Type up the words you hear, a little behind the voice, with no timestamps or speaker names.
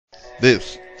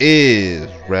This is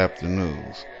Wrap the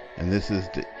News, and this is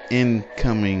the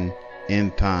incoming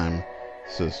end time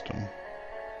system.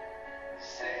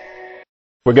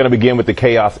 We're going to begin with the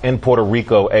chaos in Puerto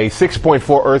Rico. A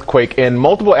 6.4 earthquake and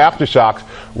multiple aftershocks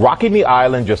rocking the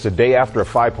island just a day after a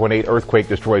 5.8 earthquake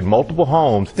destroyed multiple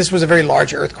homes. This was a very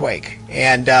large earthquake,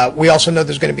 and we also know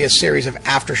there's going to be a series of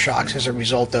aftershocks as a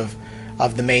result of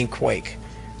the main quake.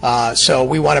 So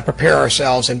we want to prepare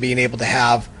ourselves and being able to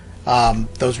have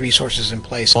those resources in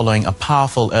place. Following a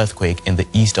powerful earthquake in the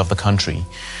east of the country.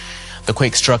 The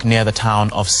quake struck near the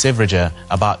town of Sivrija,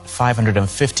 about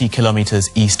 550 kilometers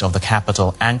east of the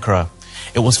capital, Ankara.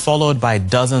 It was followed by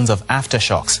dozens of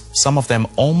aftershocks, some of them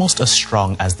almost as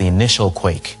strong as the initial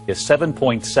quake. A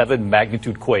 7.7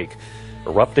 magnitude quake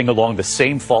erupting along the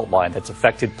same fault line that's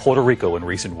affected Puerto Rico in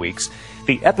recent weeks.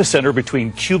 The epicenter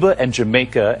between Cuba and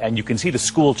Jamaica, and you can see the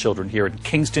school children here in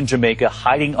Kingston, Jamaica,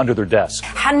 hiding under their desks.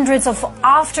 Hundreds of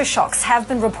aftershocks have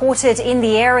been reported in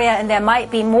the area, and there might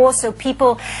be more, so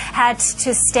people had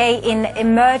to stay in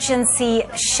emergency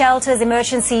shelters.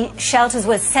 Emergency shelters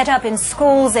were set up in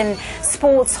schools, in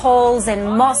sports halls, and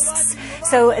mosques.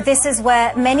 So this is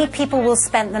where many people will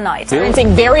spend the night.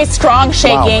 Experiencing very strong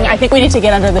shaking. Wow. I think we need to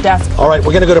get under the desk. All right,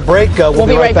 we're going to go to break. We'll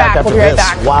be right back after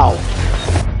this. Wow.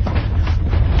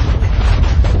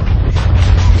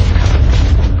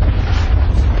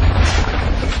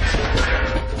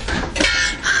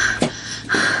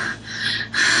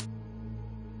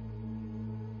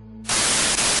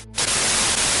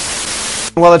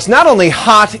 Well, it's not only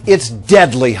hot, it's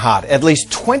deadly hot. At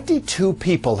least 22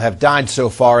 people have died so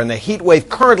far in the heat wave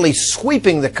currently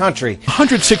sweeping the country.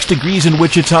 106 degrees in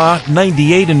Wichita,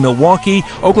 98 in Milwaukee,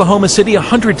 Oklahoma City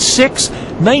 106,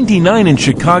 99 in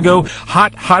Chicago.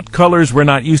 Hot, hot colors we're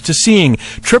not used to seeing.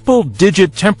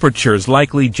 Triple-digit temperatures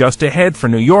likely just ahead for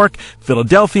New York,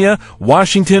 Philadelphia,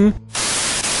 Washington.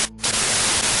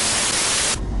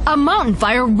 A mountain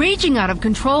fire raging out of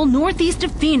control northeast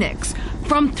of Phoenix.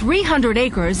 From 300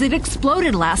 acres, it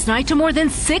exploded last night to more than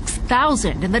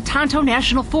 6,000 in the Tonto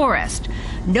National Forest.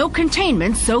 No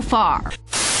containment so far.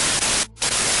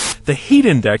 The heat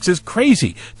index is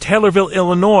crazy. Taylorville,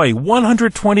 Illinois,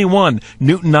 121.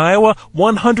 Newton, Iowa,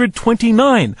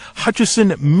 129.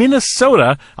 Hutchinson,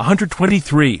 Minnesota,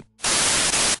 123.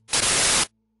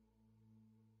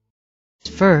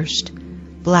 First,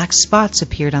 black spots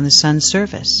appeared on the sun's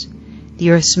surface. The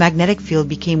Earth's magnetic field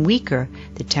became weaker,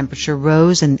 the temperature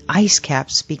rose, and ice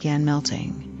caps began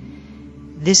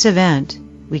melting. This event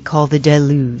we call the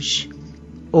deluge,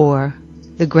 or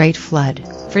the Great Flood.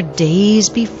 For days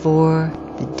before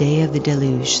the day of the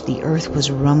deluge, the Earth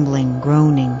was rumbling,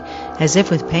 groaning, as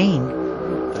if with pain.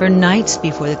 For nights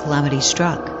before the calamity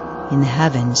struck, in the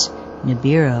heavens,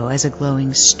 Nibiru as a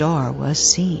glowing star was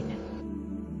seen.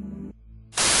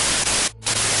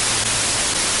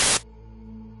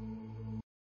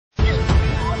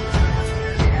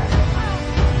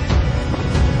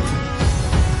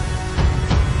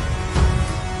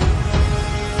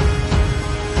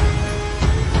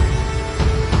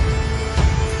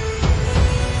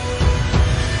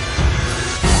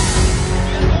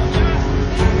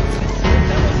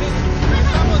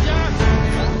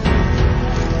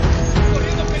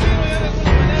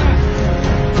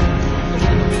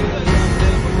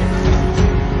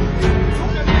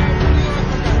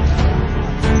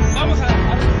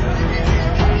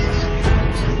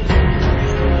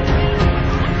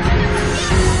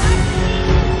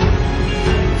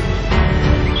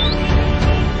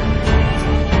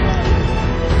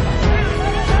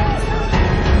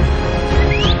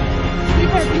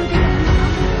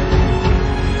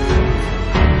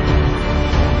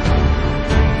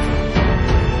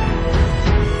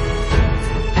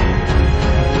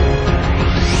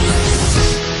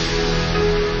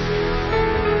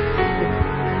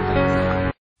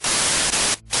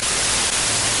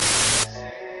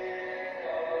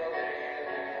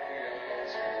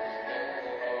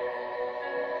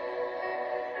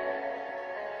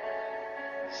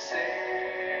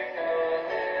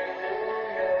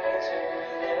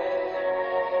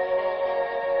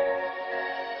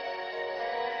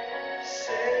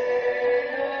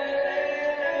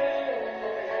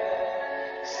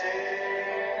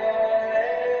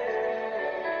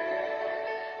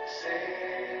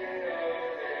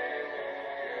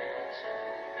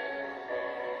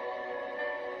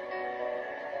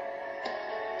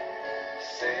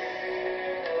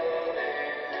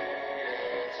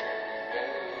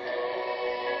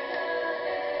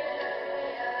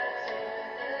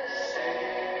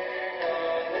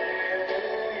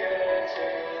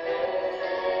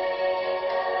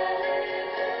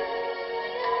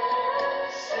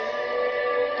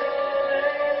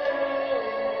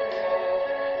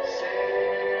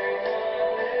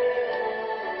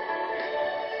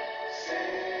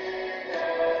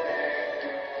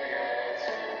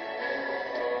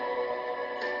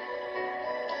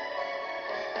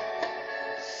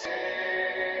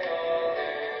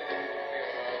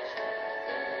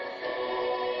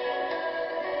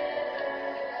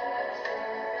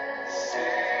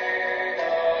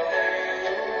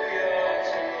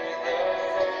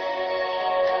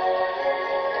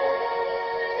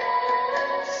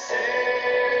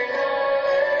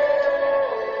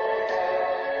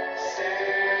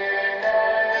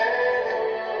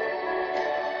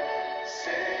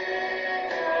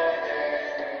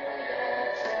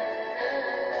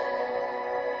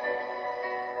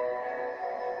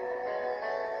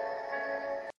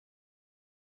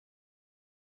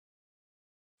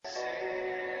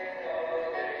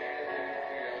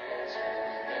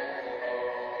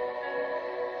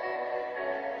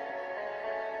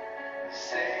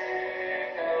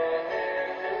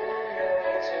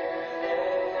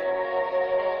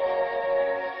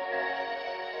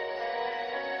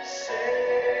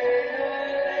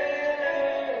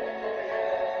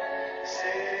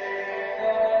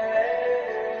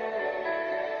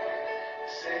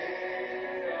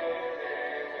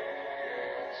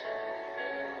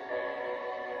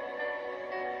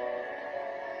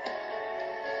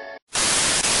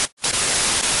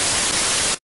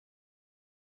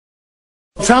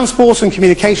 Transport and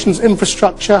communications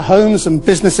infrastructure, homes and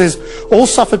businesses all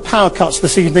suffered power cuts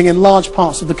this evening in large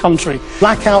parts of the country.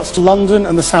 Blackouts to London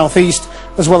and the South East,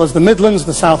 as well as the Midlands,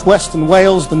 the South West and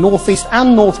Wales, the North East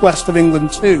and North West of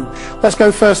England too. Let's go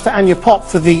first to Anya Pop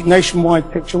for the nationwide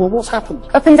picture. Well, what's happened?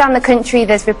 Up and down the country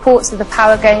there's reports of the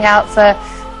power going out for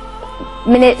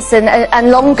minutes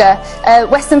and longer.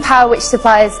 Western Power, which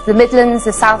supplies the Midlands,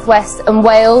 the South West and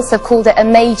Wales, have called it a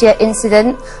major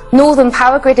incident. Northern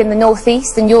Power Grid in the North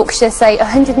East and Yorkshire say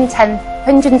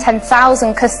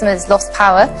 110,000 customers lost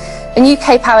power. And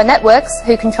UK Power Networks,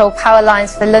 who control power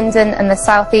lines for London and the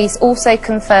South East, also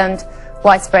confirmed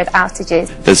widespread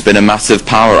outages. There's been a massive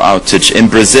power outage in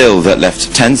Brazil that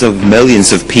left tens of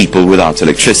millions of people without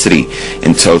electricity.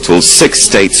 In total, 6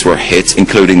 states were hit,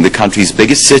 including the country's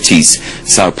biggest cities,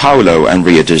 Sao Paulo and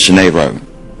Rio de Janeiro.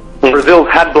 Brazil's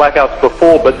had blackouts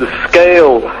before, but the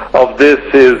scale of this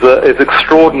is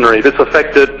extraordinary. This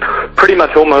affected pretty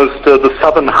much almost the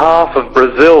southern half of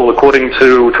Brazil, according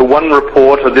to one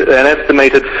report. An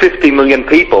estimated 50 million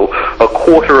people, a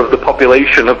quarter of the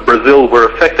population of Brazil, were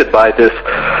affected by this.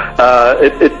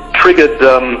 It triggered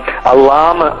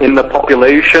alarm in the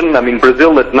population. I mean,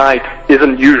 Brazil at night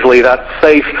isn't usually that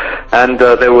safe, and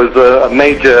there was a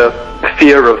major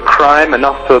fear of crime,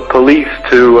 enough for police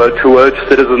to urge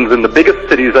citizens in the biggest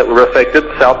cities that were affected,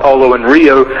 Sao Paulo and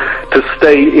Rio, to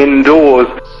stay indoors.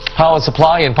 Power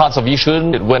supply in parts of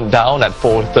Yishun, it went down at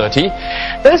 4:30.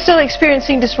 Those still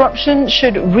experiencing disruption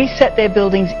should reset their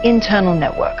building's internal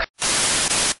network.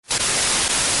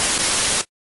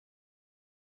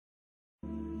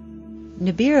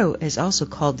 Nibiru is also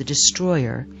called the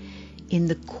Destroyer in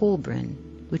the Colbrin,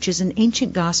 which is an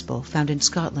ancient gospel found in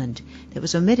Scotland that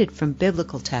was omitted from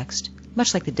biblical text,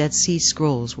 much like the Dead Sea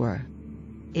Scrolls were.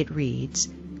 It reads,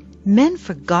 "Men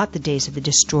forgot the days of the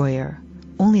Destroyer.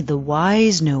 Only the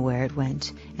wise know where it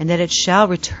went, and that it shall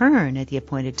return at the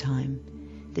appointed time.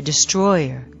 The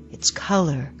Destroyer, its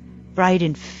color, bright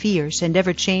and fierce and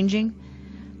ever-changing,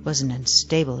 was an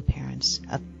unstable appearance,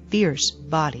 a fierce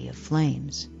body of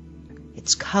flames.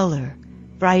 Its color,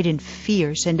 bright and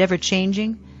fierce and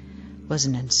ever-changing, was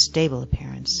an unstable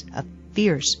appearance, a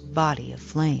fierce body of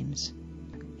flames.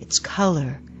 Its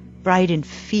color, bright and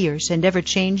fierce and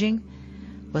ever-changing,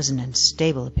 was an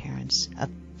unstable appearance, a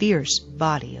fierce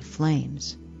body of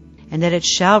flames. And that it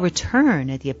shall return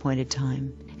at the appointed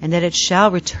time, and that it shall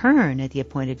return at the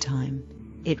appointed time."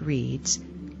 It reads,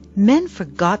 "Men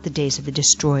forgot the days of the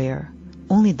Destroyer.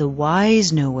 Only the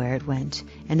wise know where it went,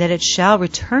 and that it shall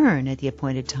return at the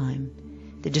appointed time.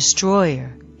 The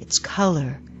Destroyer, its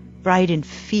color, bright and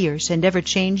fierce and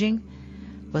ever-changing,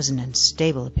 was an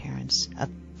unstable appearance, a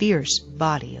fierce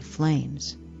body of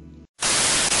flames."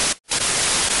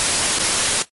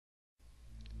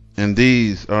 And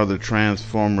these are the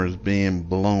transformers being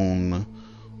blown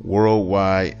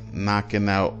worldwide, knocking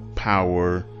out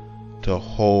power to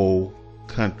whole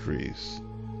countries,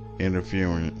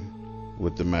 interfering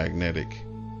with the magnetic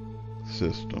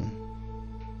system.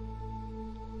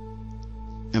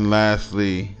 And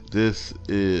lastly, this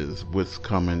is what's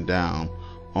coming down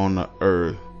on the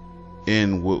earth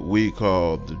in what we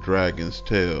call the dragon's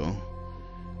tail.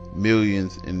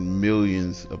 Millions and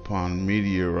millions upon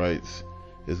meteorites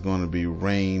is going to be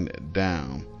rained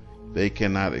down. They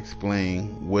cannot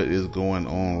explain what is going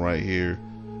on right here,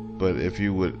 but if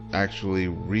you would actually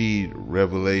read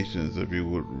Revelations, if you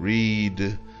would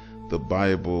read the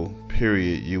Bible,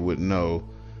 period, you would know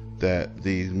that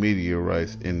these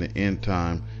meteorites in the end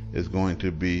time is going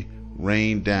to be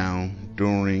rained down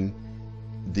during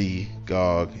the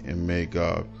Gog and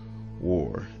Magog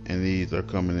war, and these are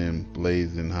coming in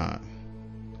blazing hot.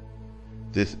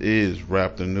 This is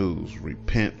Raptor News.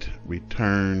 Repent,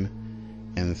 return,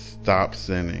 and stop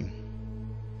sinning.